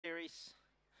race.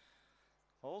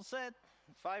 All set.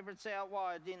 Favourites out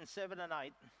wide in 7 and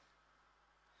 8.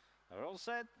 They're all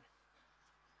set.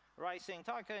 Racing,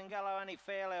 Tycoon Gallo only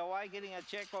fairly away, getting a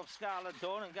check off Scarlet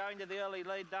Dawn and going to the early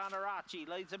lead. Dana Archie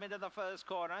leads them into the first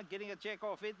corner, getting a check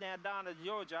off it now. Dana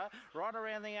Georgia right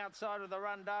around the outside of the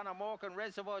run. Dana Mork and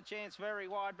Reservoir Chance very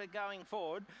wide, but going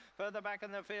forward. Further back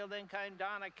in the field then came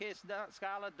Dana Kiss.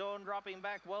 Scarlet Dawn dropping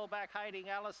back, well back, hating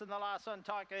Alice, and the last one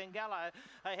Tycoon Gallo.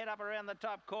 They head up around the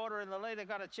top quarter, and the leader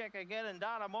got a check again, and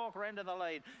Dana Mork ran to the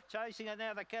lead. Chasing it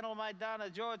now, the kennel mate Dana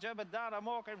Georgia, but Dana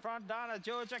Mork in front. Dana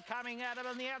Georgia coming at it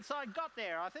on the outside. Got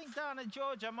there. I think Dana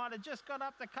Georgia might have just got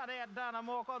up to cut out Dana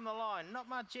Mork on the line. Not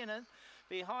much in it.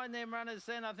 Behind them runners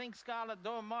then, I think Scarlet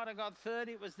Dawn might have got third.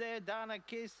 It was there. Dana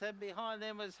Kiss. And behind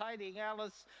them was Hating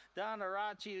Alice. Dana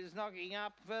Archie was knocking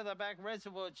up. Further back,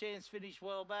 Reservoir Chance finished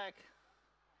well back.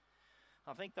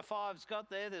 I think the 5's got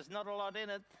there. There's not a lot in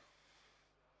it.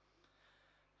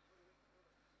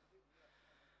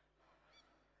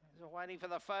 They're waiting for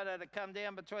the photo to come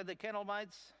down between the kennel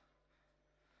mates.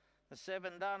 The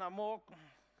 7 Dana Mork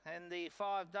and the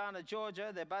 5 Dana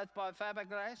Georgia. They're both by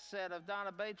Fabregas out of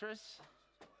Dana Beatrice.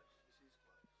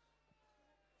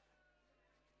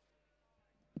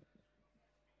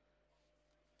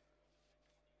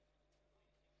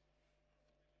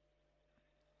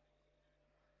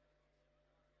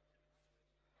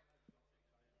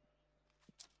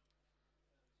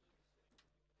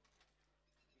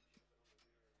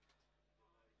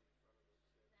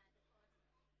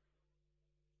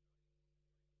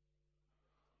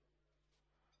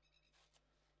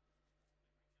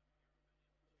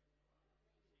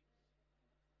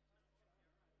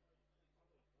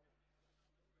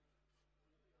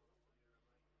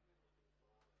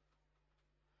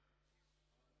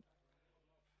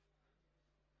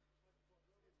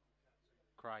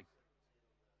 Craig.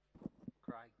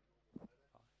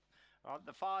 Right,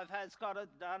 the 5 has got it.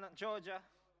 Dana Georgia.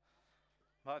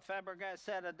 By Fabregas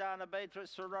out of Dana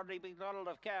Beatrice for Rodney McDonald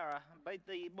of Cara. Beat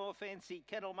the more fancy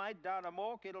kettle mate, Dana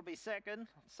Mork. It'll be second.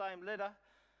 Same litter.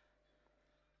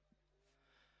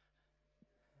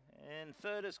 And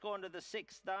third has gone to the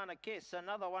 6, Dana Kiss.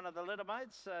 Another one of the litter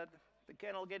mates. The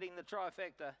kennel getting the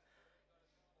trifecta.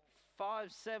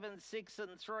 5, 7, 6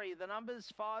 and 3. The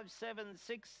numbers 5, 7,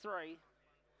 6, 3.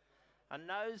 A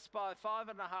nose by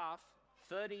 5.5,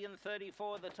 30 and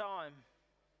 34 the time.